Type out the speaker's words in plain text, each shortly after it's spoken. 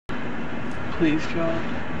Please, God.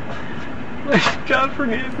 God,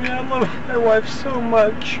 forgive me. I love my wife so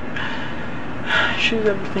much. She's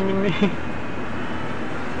everything to me.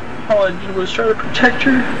 All I did was try to protect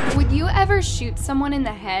her. Would you ever shoot someone in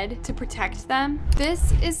the head to protect them?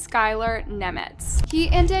 This is Skylar Nemetz. He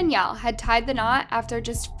and Danielle had tied the knot after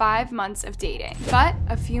just 5 months of dating. But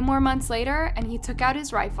a few more months later, and he took out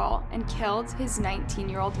his rifle and killed his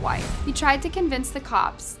 19-year-old wife. He tried to convince the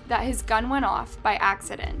cops that his gun went off by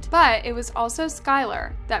accident. But it was also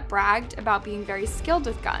Skylar that bragged about being very skilled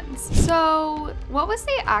with guns. So what was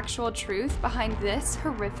the actual truth behind this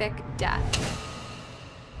horrific death?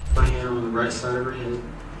 My hand on the right side of her head,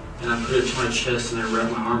 and I put it to my chest and I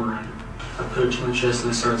wrapped my arm around her. I put it to my chest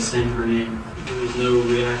and I started saying her name. There was no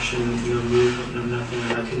reaction, no movement, no nothing.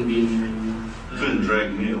 I couldn't be in there anymore. You couldn't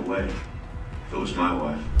drag me away. It was my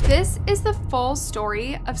wife. This is the full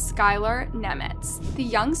story of Skylar Nemetz, the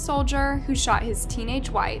young soldier who shot his teenage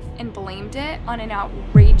wife and blamed it on an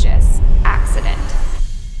outrageous accident.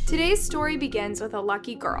 Today's story begins with a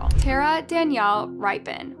lucky girl. Tara Danielle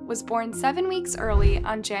Ripon was born 7 weeks early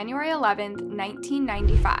on January 11th,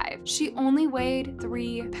 1995. She only weighed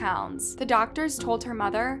 3 pounds. The doctors told her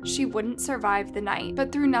mother she wouldn't survive the night,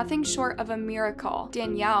 but through nothing short of a miracle,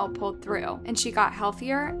 Danielle pulled through, and she got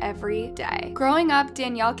healthier every day. Growing up,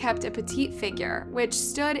 Danielle kept a petite figure, which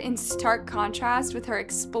stood in stark contrast with her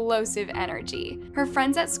explosive energy. Her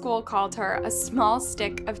friends at school called her a small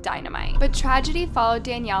stick of dynamite. But tragedy followed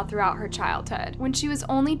Danielle throughout her childhood. When she was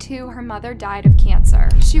only 2, her mother died of cancer.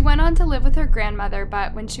 She went on to live with her grandmother,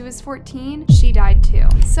 but when she was 14, she died too.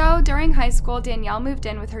 So during high school, Danielle moved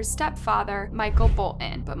in with her stepfather, Michael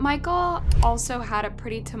Bolton. But Michael also had a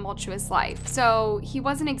pretty tumultuous life, so he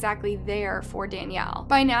wasn't exactly there for Danielle.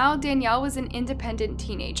 By now, Danielle was an independent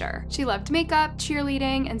teenager. She loved makeup,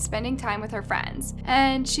 cheerleading, and spending time with her friends.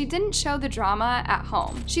 And she didn't show the drama at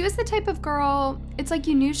home. She was the type of girl, it's like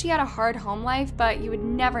you knew she had a hard home life, but you would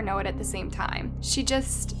never know it at the same time. She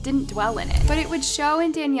just didn't dwell in it. But it would show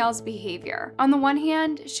in Danielle's behavior. On the one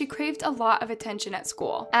hand, she craved a lot of attention at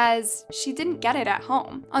school, as she didn't get it at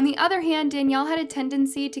home. On the other hand, Danielle had a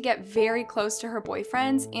tendency to get very close to her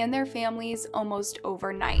boyfriends and their families almost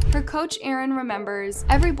overnight. Her coach Erin remembers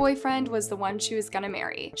every boyfriend was the one she was gonna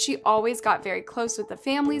marry. She always got very close with the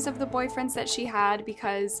families of the boyfriends that she had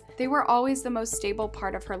because they were always the most stable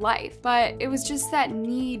part of her life. But it was just that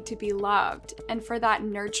need to be loved, and for that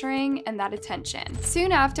nurturing and that attention.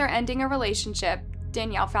 Soon after ending a relationship,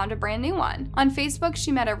 Danielle found a brand new one. On Facebook,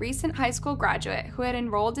 she met a recent high school graduate who had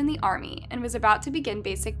enrolled in the Army and was about to begin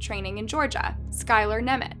basic training in Georgia, Skylar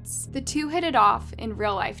Nemetz. The two hit it off in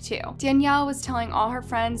real life too. Danielle was telling all her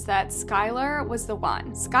friends that Skylar was the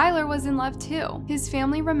one. Skylar was in love too. His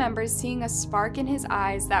family remembers seeing a spark in his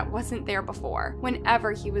eyes that wasn't there before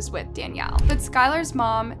whenever he was with Danielle. But Skylar's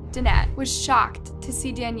mom, Dannette, was shocked to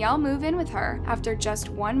see Danielle move in with her after just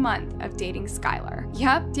 1 month of dating Skylar.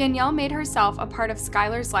 Yep, Danielle made herself a part of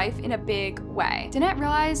Skylar's life in a big way. Dannette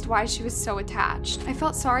realized why she was so attached. I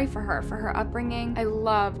felt sorry for her upbringing. I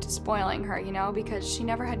loved spoiling her, you know, because she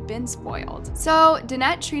never had been spoiled. So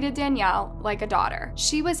Dannette treated Danielle like a daughter.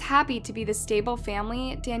 She was happy to be the stable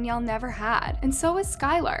family Danielle never had, and so was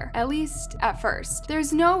Skylar, at least at first.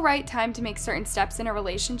 There's no right time to make certain steps in a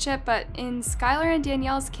relationship, but in Skylar and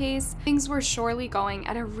Danielle's case, things were surely going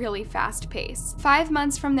at a really fast pace. 5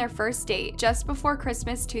 months from their first date, just before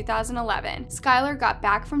Christmas 2011, Skylar got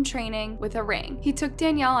back from training with a ring. He took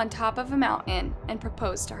Danielle on top of a mountain and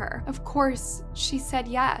proposed to her. Of course, she said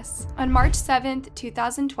yes. On March 7th,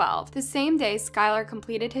 2012, the same day Skylar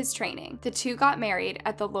completed his training, the two got married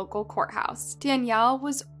at the local courthouse. Danielle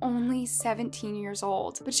was only 17 years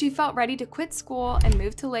old, but she felt ready to quit school and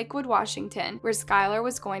move to Lakewood, Washington, where Skylar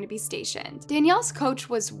was going to be stationed. Danielle's coach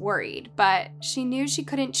was worried, but she knew she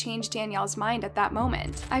couldn't change Danielle's mind at that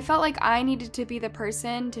moment. I felt like I needed to be the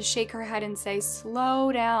person to shake her head and say,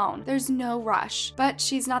 slow down. There's no rush. But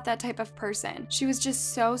she's not that type of person. She was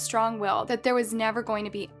just so strong-willed that there was never going to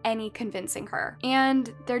be any convincing her.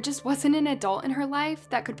 And there just wasn't an adult in her life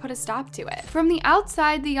that could put a stop to it. From the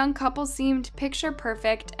outside, the young couple seemed picture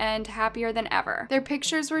perfect and happier than ever. Their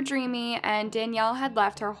pictures were dreamy, and Danielle had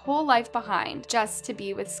left her whole life behind just to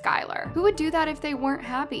be with Skylar. Who would do that if they weren't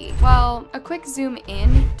happy? Well, a quick zoom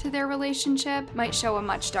in to their relationship might show a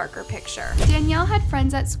much darker picture. Danielle had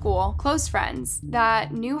friends at school, close friends,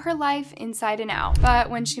 that knew her life inside and out. But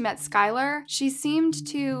when she met Skylar, she seemed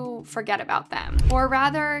to forget about them. Or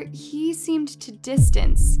rather, he seemed to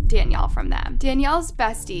distance Danielle from them. Danielle's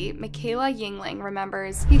bestie, Michaela Yingling,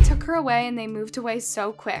 remembers, he took her away and they moved away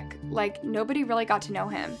so quick, like nobody really got to know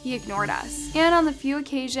him. He ignored us. And on the few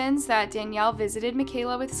occasions that Danielle visited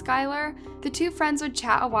Michaela with Skylar, The two friends would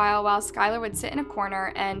chat a while Skylar would sit in a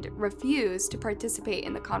corner and refuse to participate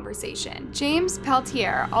in the conversation. James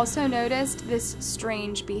Peltier also noticed this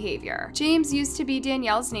strange behavior. James used to be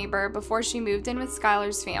Danielle's neighbor before she moved in with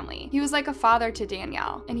Skylar's family. He was like a father to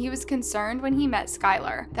Danielle, and he was concerned when he met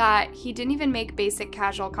Skylar that he didn't even make basic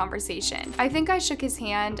casual conversation. I think I shook his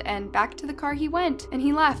hand, and back to the car he went, and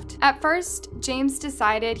he left. At first, James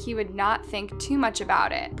decided he would not think too much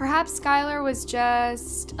about it. Perhaps Skylar was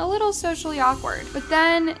just a little socially awkward. But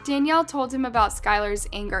then Danielle told him about Skylar's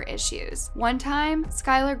anger issues. One time,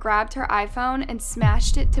 Skylar grabbed her iPhone and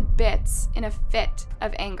smashed it to bits in a fit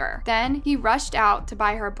of anger. Then he rushed out to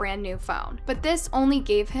buy her a brand new phone. But this only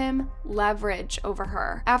gave him leverage over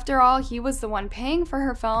her. After all, he was the one paying for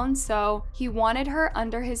her phone, so he wanted her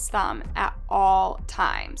under his thumb at all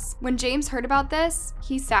times. When James heard about this,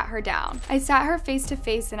 he sat her down. I sat her face to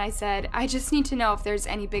face and I said, I just need to know if there's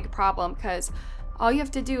any big problem, because all you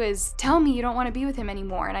have to do is tell me you don't want to be with him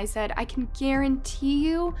anymore. And I said, I can guarantee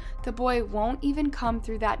you the boy won't even come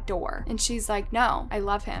through that door. And she's like, no, I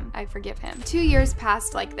love him. I forgive him. 2 years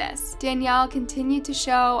passed like this. Danielle continued to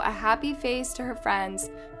show a happy face to her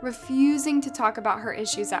friends, refusing to talk about her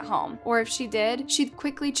issues at home. Or if she did, she'd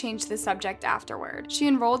quickly change the subject afterward. She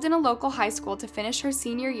enrolled in a local high school to finish her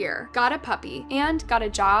senior year, got a puppy, and got a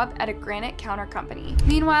job at a granite counter company.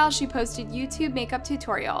 Meanwhile, she posted YouTube makeup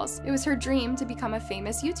tutorials. It was her dream to become a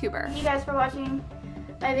famous YouTuber. Thank you guys for watching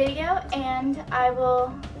my video, and I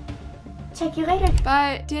will check you later.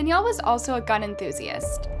 But Danielle was also a gun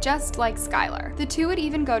enthusiast, just like Skylar. The two would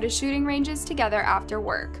even go to shooting ranges together after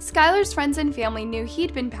work. Skylar's friends and family knew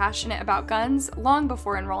he'd been passionate about guns long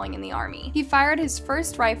before enrolling in the Army. He fired his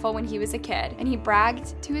first rifle when he was a kid, and he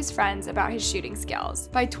bragged to his friends about his shooting skills.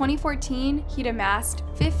 By 2014, he'd amassed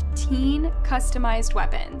 15 customized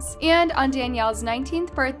weapons. And on Danielle's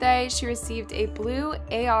 19th birthday, she received a blue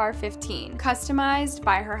AR-15, customized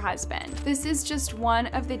by her husband. This is just one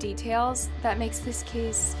of the details that makes this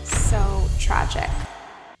case so tragic.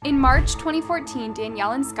 In March 2014,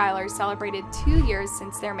 Danielle and Skylar celebrated 2 years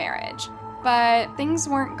since their marriage. But things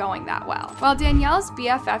weren't going that well. While Danielle's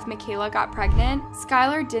BFF Michaela got pregnant,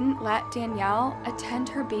 Skylar didn't let Danielle attend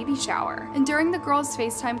her baby shower. And during the girls'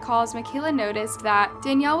 FaceTime calls, Michaela noticed that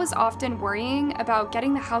Danielle was often worrying about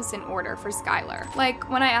getting the house in order for Skylar. Like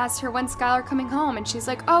when I asked her, when's Skylar coming home? And she's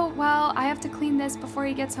like, oh, well, I have to clean this before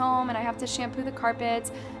he gets home, and I have to shampoo the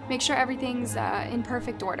carpets, make sure everything's in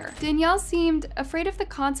perfect order. Danielle seemed afraid of the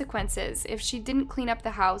consequences if she didn't clean up the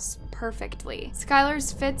house perfectly.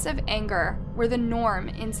 Skylar's fits of anger were the norm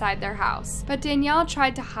inside their house, but Danielle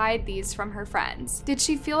tried to hide these from her friends. Did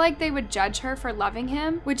she feel like they would judge her for loving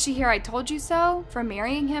him? Would she hear I told you so? For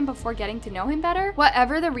marrying him before getting to know him better?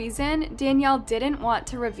 Whatever the reason, Danielle didn't want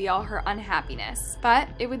to reveal her unhappiness, but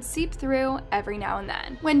it would seep through every now and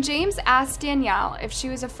then. When James asked Danielle if she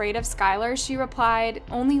was afraid of Skylar, she replied,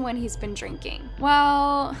 only when he's been drinking.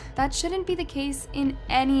 Well, that shouldn't be the case in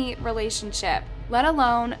any relationship, let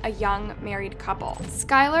alone a young married couple.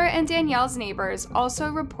 Skylar and Danielle's neighbors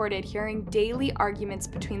also reported hearing daily arguments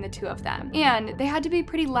between the two of them, and they had to be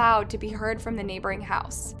pretty loud to be heard from the neighboring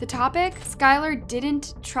house. The topic? Skylar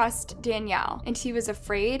didn't trust Danielle, and he was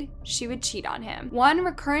afraid she would cheat on him. One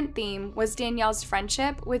recurrent theme was Danielle's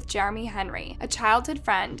friendship with Jeremy Henry, a childhood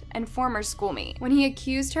friend and former schoolmate. When he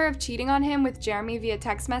accused her of cheating on him with Jeremy via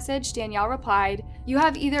text message, Danielle replied, you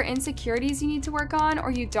have either insecurities you need to work on,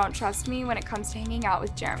 or you don't trust me when it comes to hanging out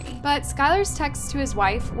with Jeremy. But Skylar's texts to his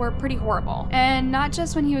wife were pretty horrible, and not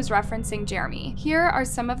just when he was referencing Jeremy. Here are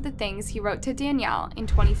some of the things he wrote to Danielle in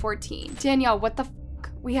 2014. Danielle, what the f***?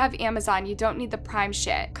 We have Amazon, you don't need the Prime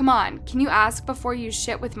shit. Come on, can you ask before you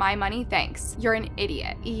shit with my money? Thanks. You're an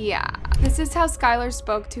idiot. Yeah. This is how Skylar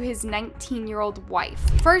spoke to his 19-year-old wife.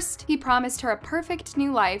 First, he promised her a perfect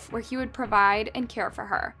new life where he would provide and care for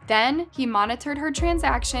her. Then, he monitored her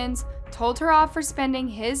transactions, told her off for spending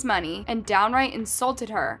his money, and downright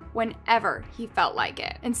insulted her whenever he felt like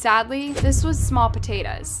it. And sadly, this was small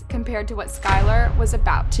potatoes compared to what Skylar was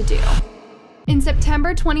about to do. In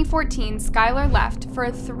September 2014, Skylar left for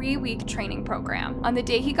a 3-week training program. On the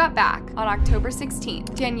day he got back, on October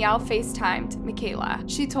 16th, Danielle FaceTimed Michaela.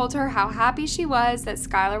 She told her how happy she was that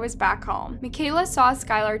Skylar was back home. Michaela saw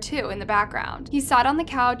Skylar too in the background. He sat on the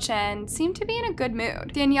couch and seemed to be in a good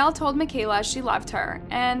mood. Danielle told Michaela she loved her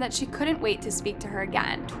and that she couldn't wait to speak to her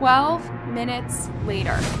again. 12 minutes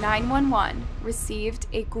later, 911 received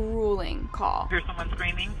a grueling call. Hear someone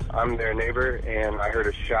screaming? I'm their neighbor, and I heard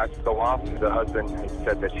a shot go off. The husband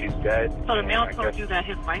said that she's dead. So the mail told you that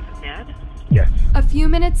his wife is dead? Yes. A few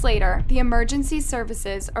minutes later, the emergency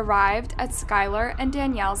services arrived at Skylar and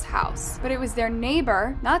Danielle's house, but it was their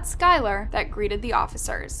neighbor, not Skylar, that greeted the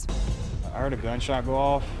officers. I heard a gunshot go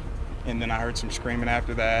off, and then I heard some screaming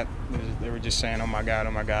after that. They were just saying, oh my God,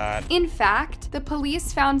 oh my God. In fact, the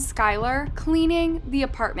police found Skylar cleaning the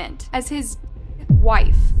apartment as his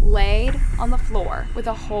wife laid on the floor with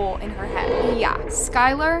a hole in her head. Yeah,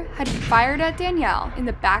 Skylar had fired at Danielle in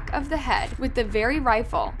the back of the head with the very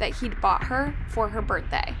rifle that he'd bought her for her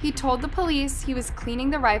birthday. He told the police he was cleaning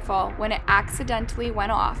the rifle when it accidentally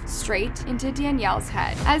went off straight into Danielle's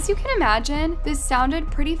head. As you can imagine, this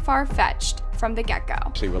sounded pretty far-fetched from the get-go.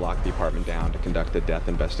 We locked the apartment down to conduct a death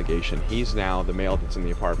investigation. He's now, the male that's in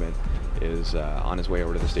the apartment, is on his way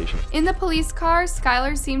over to the station. In the police car,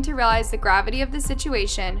 Skylar seemed to realize the gravity of the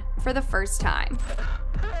situation for the first time.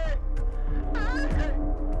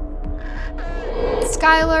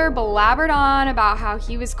 Skylar blabbered on about how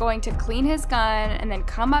he was going to clean his gun and then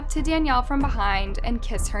come up to Danielle from behind and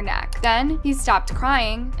kiss her neck. Then he stopped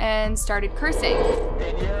crying and started cursing.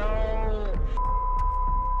 Danielle.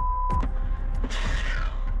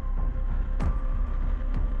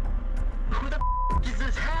 Who the does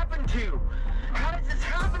this happen to? How does this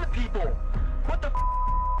happen to people? What the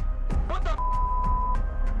What the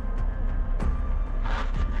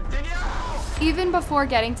Danielle! Even before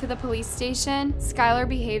getting to the police station, Skylar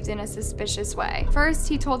behaved in a suspicious way. First,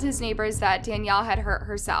 he told his neighbors that Danielle had hurt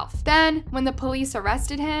herself. Then, when the police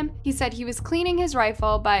arrested him, he said he was cleaning his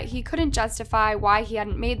rifle, but he couldn't justify why he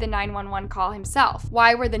hadn't made the 911 call himself.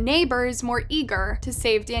 Why were the neighbors more eager to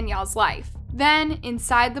save Danielle's life? Then,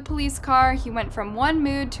 inside the police car, he went from one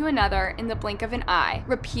mood to another in the blink of an eye,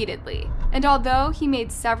 repeatedly. And although he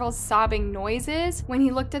made several sobbing noises, when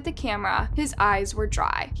he looked at the camera, his eyes were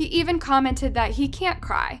dry. He even commented that he can't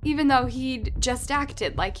cry, even though he'd just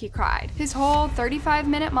acted like he cried. His whole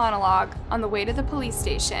 35-minute monologue on the way to the police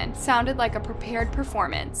station sounded like a prepared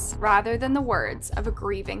performance, rather than the words of a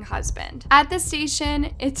grieving husband. At the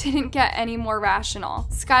station, it didn't get any more rational.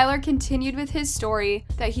 Skylar continued with his story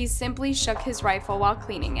that he simply shook his rifle while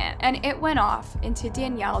cleaning it, and it went off into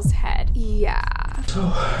Danielle's head. Yeah. So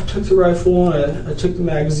I took the rifle and I took the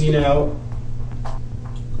magazine out.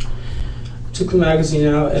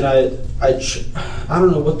 And I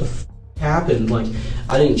don't know what the happened. Like,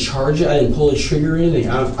 I didn't charge it, I didn't pull the trigger or anything.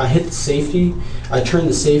 I hit the safety. I turned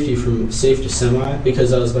the safety from safe to semi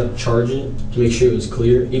because I was about to charge it to make sure it was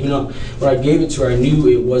clear. Even though when I gave it to her, I knew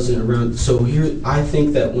it wasn't around. So here, I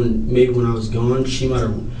think that maybe when I was gone, she might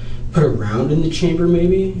have put a round in the chamber,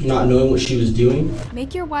 maybe, not knowing what she was doing.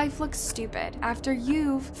 Make your wife look stupid after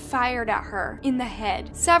you've fired at her in the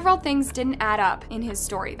head. Several things didn't add up in his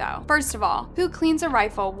story, though. First of all, who cleans a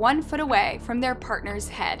rifle 1 foot away from their partner's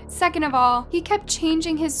head? Second of all, he kept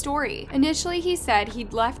changing his story. Initially, he said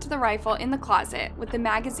he'd left the rifle in the closet with the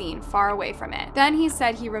magazine far away from it. Then he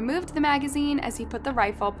said he removed the magazine as he put the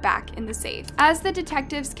rifle back in the safe. As the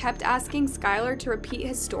detectives kept asking Skylar to repeat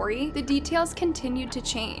his story, the details continued to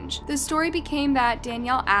change. The story became that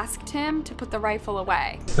Danielle asked him to put the rifle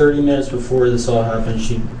away. 30 minutes before this all happened,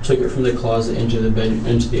 she took it from the closet into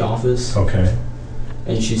the office. Okay.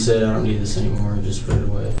 And she said, I don't need this anymore, just put it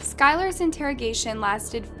away. Skylar's interrogation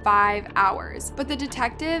lasted 5 hours, but the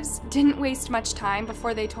detectives didn't waste much time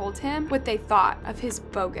before they told him what they thought of his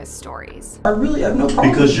bogus stories. I really have no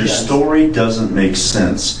problem Because with your that. story doesn't make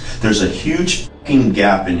sense. There's a huge fucking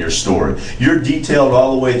gap in your story. You're detailed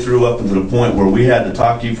all the way through up until the point where we had to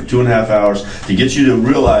talk to you for 2.5 hours to get you to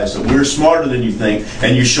realize that we're smarter than you think,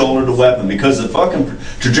 and you shouldered a weapon because the fucking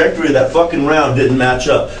trajectory of that fucking round didn't match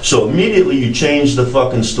up. So immediately you changed the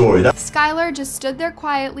fucking story. Skylar just stood there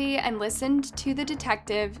quietly and listened to the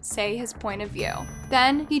detective say his point of view.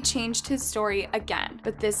 Then he changed his story again,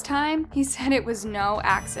 but this time he said it was no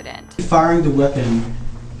accident. Firing the weapon,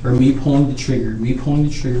 or me pulling the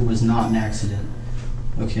trigger was not an accident.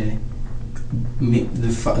 Okay,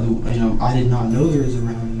 I did not know there was a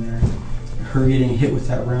round in there. Her getting hit with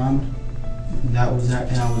that round, that was an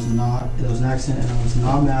accident, and I was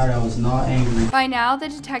not mad, I was not angry. By now, the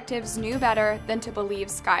detectives knew better than to believe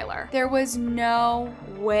Skylar. There was no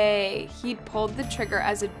way he'd pulled the trigger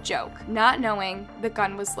as a joke, not knowing the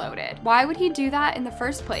gun was loaded. Why would he do that in the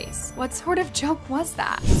first place? What sort of joke was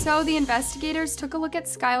that? So the investigators took a look at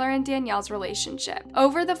Skylar and Danielle's relationship.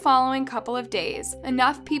 Over the following couple of days,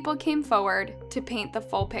 enough people came forward to paint the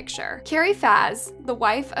full picture. Carrie Faz, the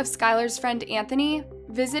wife of Skylar's friend Anthony,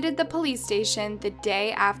 visited the police station the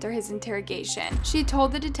day after his interrogation. She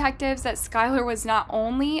told the detectives that Skylar was not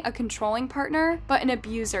only a controlling partner, but an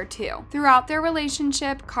abuser too. Throughout their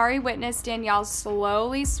relationship, Kari witnessed Danielle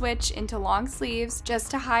slowly switch into long sleeves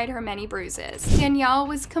just to hide her many bruises. Danielle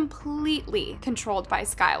was completely controlled by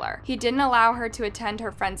Skylar. He didn't allow her to attend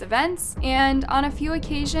her friends' events, and on a few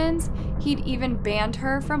occasions, he'd even banned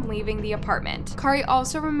her from leaving the apartment. Kari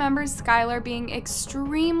also remembers Skylar being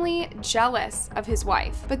extremely jealous of his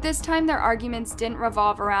wife, but this time their arguments didn't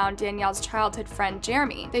revolve around Danielle's childhood friend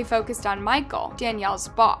Jeremy. They focused on Michael, Danielle's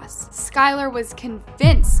boss. Skylar was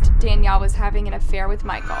convinced Danielle was having an affair with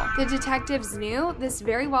Michael. The detectives knew this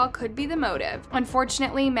very well could be the motive.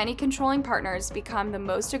 Unfortunately, many controlling partners become the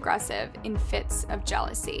most aggressive in fits of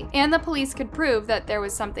jealousy, and the police could prove that there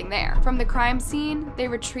was something there. From the crime scene, they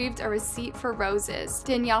retrieved a receipt for roses.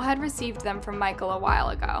 Danielle had received them from Michael a while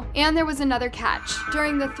ago. And there was another catch.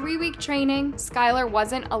 During the 3-week training, Skylar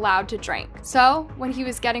wasn't allowed to drink. So, when he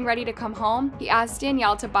was getting ready to come home, he asked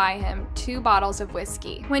Danielle to buy him 2 bottles of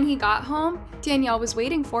whiskey. When he got home, Danielle was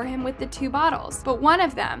waiting for him with the 2 bottles, but one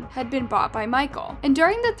of them had been bought by Michael. And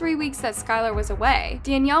during the 3 weeks that Skylar was away,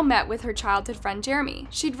 Danielle met with her childhood friend Jeremy.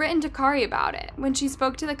 She'd written to Kari about it. When she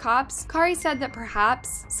spoke to the cops, Kari said that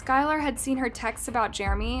perhaps Skylar had seen her texts about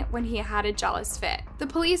Jeremy when he had a jealous fit. The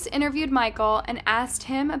police interviewed Michael and asked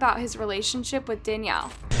him about his relationship with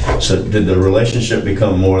Danielle. So did the relationship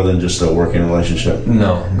become more than just a working relationship?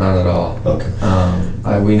 No, not at all. Okay.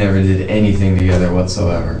 We never did anything together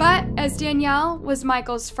whatsoever. But as Danielle was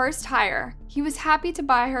Michael's first hire, he was happy to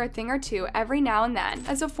buy her a thing or two every now and then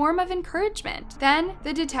as a form of encouragement. Then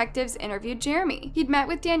the detectives interviewed Jeremy. He'd met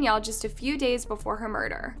with Danielle just a few days before her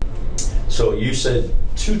murder. So you said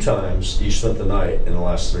 2 times you spent the night in the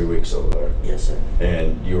last 3 weeks over there? Yes, sir.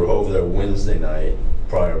 And you were over there Wednesday night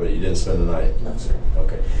prior, but you didn't spend the night? No, sir.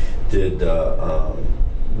 Okay.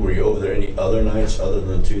 Were you over there any other nights other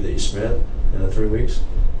than the 2 that you spent in the 3 weeks?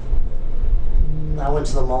 I went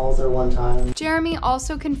to the mall there one time. Jeremy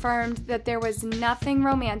also confirmed that there was nothing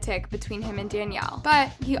romantic between him and Danielle,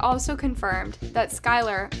 but he also confirmed that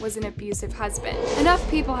Skylar was an abusive husband. Enough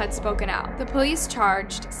people had spoken out. The police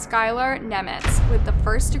charged Skylar Nemetz with the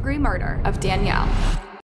first-degree murder of Danielle.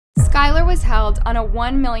 Skylar was held on a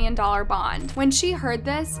 $1 million bond. When she heard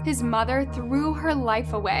this, his mother threw her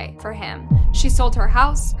life away for him. She sold her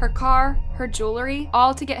house, her car, her jewelry,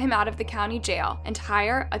 all to get him out of the county jail and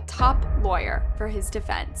hire a top lawyer for his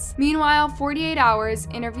defense. Meanwhile, 48 Hours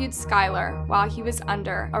interviewed Skylar while he was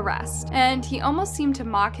under arrest, and he almost seemed to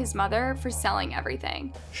mock his mother for selling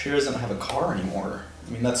everything. She doesn't have a car anymore.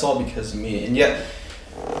 I mean, that's all because of me, and yet,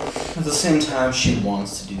 at the same time, she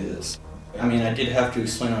wants to do this. I mean, I did have to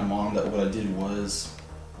explain to my mom that what I did was,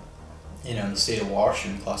 in the state of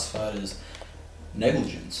Washington, classified as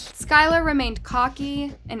negligence. Skylar remained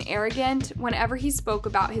cocky and arrogant whenever he spoke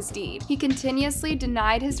about his deed. He continuously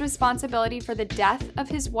denied his responsibility for the death of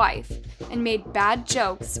his wife and made bad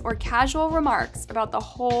jokes or casual remarks about the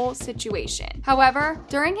whole situation. However,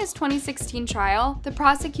 during his 2016 trial, the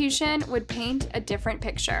prosecution would paint a different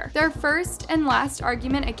picture. Their first and last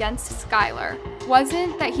argument against Skylar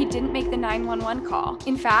wasn't that he didn't make the 911 call.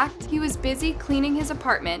 In fact, he was busy cleaning his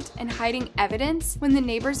apartment and hiding evidence when the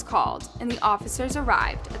neighbors called and the officers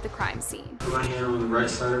arrived at the crime scene. I put my hand on the right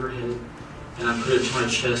side of her head, and I put it to my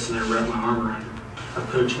chest and I wrapped my arm around her. I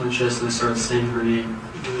put it to my chest and I started saying her name.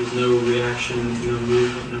 There was no reaction, no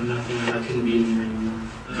movement, no nothing. I couldn't be in there anymore.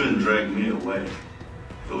 You couldn't drag me away.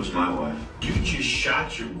 If it was my wife. You just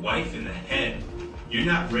shot your wife in the head. You're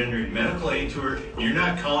not rendering medical aid to her. You're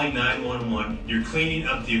not calling 911. You're cleaning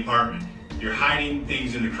up the apartment. You're hiding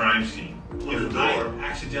things in the crime scene. If I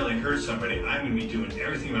accidentally hurt somebody, I'm going to be doing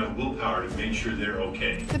everything in my willpower to make sure they're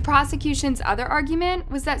okay. The prosecution's other argument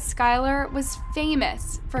was that Skylar was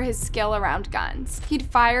famous for his skill around guns. He'd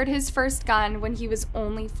fired his first gun when he was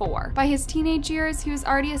only 4. By his teenage years, he was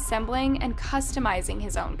already assembling and customizing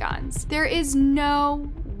his own guns. There is no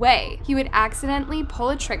way he would accidentally pull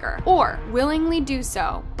a trigger or willingly do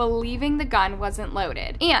so, believing the gun wasn't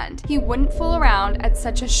loaded. And he wouldn't fool around at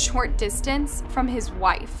such a short distance from his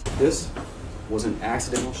wife. This was an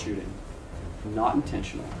accidental shooting, not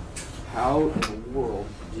intentional. How in the world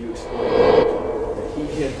do you explain that he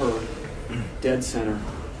hit her dead center,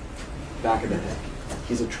 back of the head?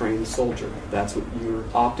 He's a trained soldier. That's what your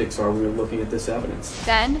optics are when you're looking at this evidence.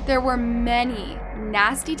 Then there were many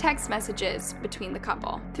nasty text messages between the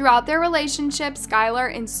couple. Throughout their relationship,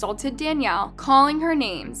 Skylar insulted Danielle, calling her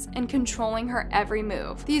names and controlling her every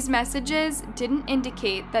move. These messages didn't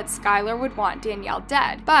indicate that Skylar would want Danielle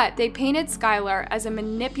dead, but they painted Skylar as a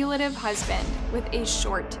manipulative husband with a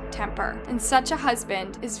short temper. And such a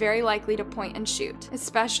husband is very likely to point and shoot,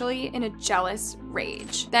 especially in a jealous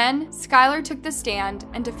rage. Then Skylar took the stand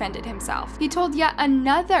and defended himself. He told yet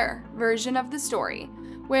another version of the story,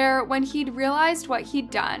 where when he'd realized what he'd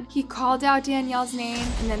done, he called out Danielle's name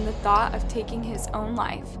and then the thought of taking his own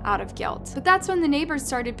life out of guilt. But that's when the neighbors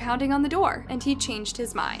started pounding on the door and he changed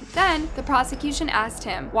his mind. Then the prosecution asked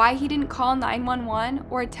him why he didn't call 911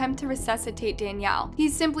 or attempt to resuscitate Danielle. He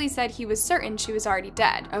simply said he was certain she was already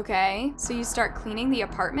dead. Okay, so you start cleaning the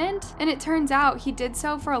apartment? And it turns out he did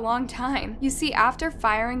so for a long time. You see, after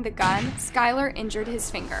firing the gun, Skylar injured his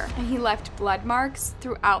finger and he left blood marks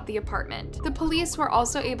throughout the apartment. The police were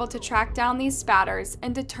also able to track down these spatters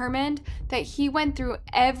and determined that he went through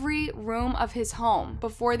every room of his home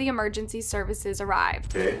before the emergency services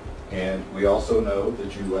arrived. Okay, and we also know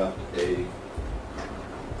that you left a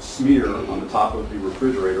smear on the top of the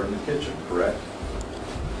refrigerator in the kitchen, correct?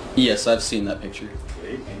 Yes, I've seen that picture.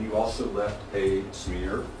 Okay, and you also left a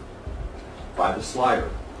smear by the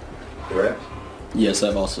slider, correct? Yes,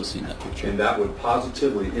 I've also seen that picture. And that would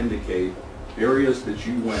positively indicate areas that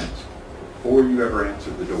you went before you ever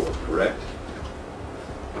answered the door, correct?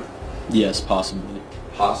 Yes, possibly.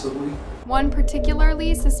 Possibly? One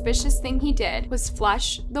particularly suspicious thing he did was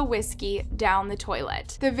flush the whiskey down the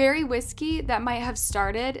toilet. The very whiskey that might have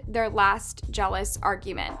started their last jealous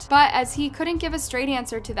argument. But as he couldn't give a straight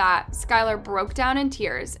answer to that, Skylar broke down in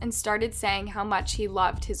tears and started saying how much he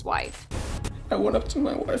loved his wife. I went up to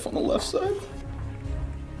my wife on the left side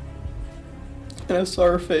and I saw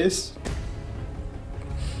her face.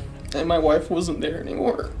 And my wife wasn't there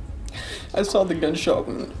anymore. I saw the gunshot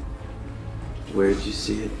wound. Where did you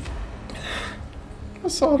see it? I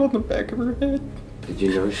saw it on the back of her head. Did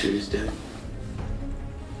you know she was dead?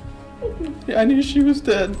 Yeah, I knew she was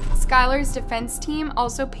dead. Skylar's defense team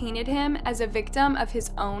also painted him as a victim of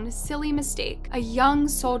his own silly mistake. A young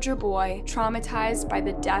soldier boy traumatized by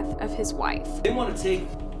the death of his wife. They want to take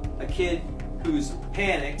a kid who's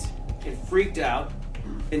panicked and freaked out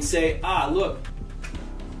and say, look,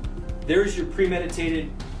 there's your premeditated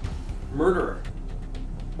murderer.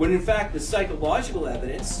 When in fact the psychological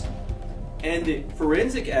evidence and the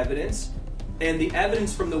forensic evidence and the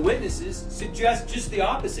evidence from the witnesses suggest just the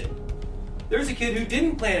opposite. There's a kid who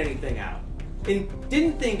didn't plan anything out and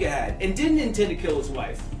didn't think ahead and didn't intend to kill his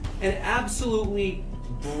wife and absolutely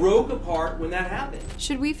broke apart when that happened.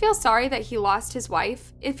 Should we feel sorry that he lost his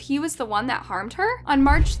wife if he was the one that harmed her? On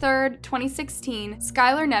March 3rd, 2016,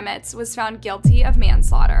 Skylar Nemetz was found guilty of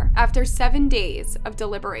manslaughter after 7 days of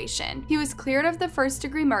deliberation. He was cleared of the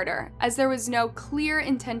first-degree murder as there was no clear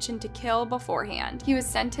intention to kill beforehand. He was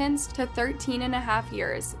sentenced to 13.5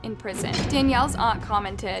 years in prison. Danielle's aunt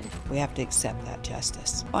commented, "We have to accept that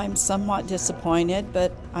justice. I'm somewhat disappointed,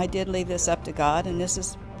 but I did leave this up to God, and this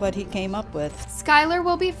is what he came up with." Skylar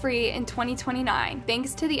will be free in 2029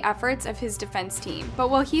 thanks to the efforts of his defense team. But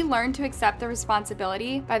will he learn to accept the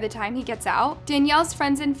responsibility by the time he gets out? Danielle's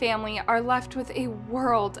friends and family are left with a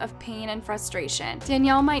world of pain and frustration.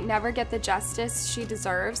 Danielle might never get the justice she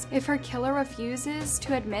deserves if her killer refuses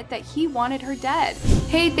to admit that he wanted her dead.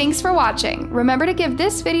 Hey, thanks for watching. Remember to give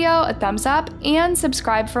this video a thumbs up and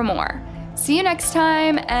subscribe for more. See you next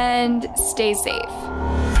time and stay safe.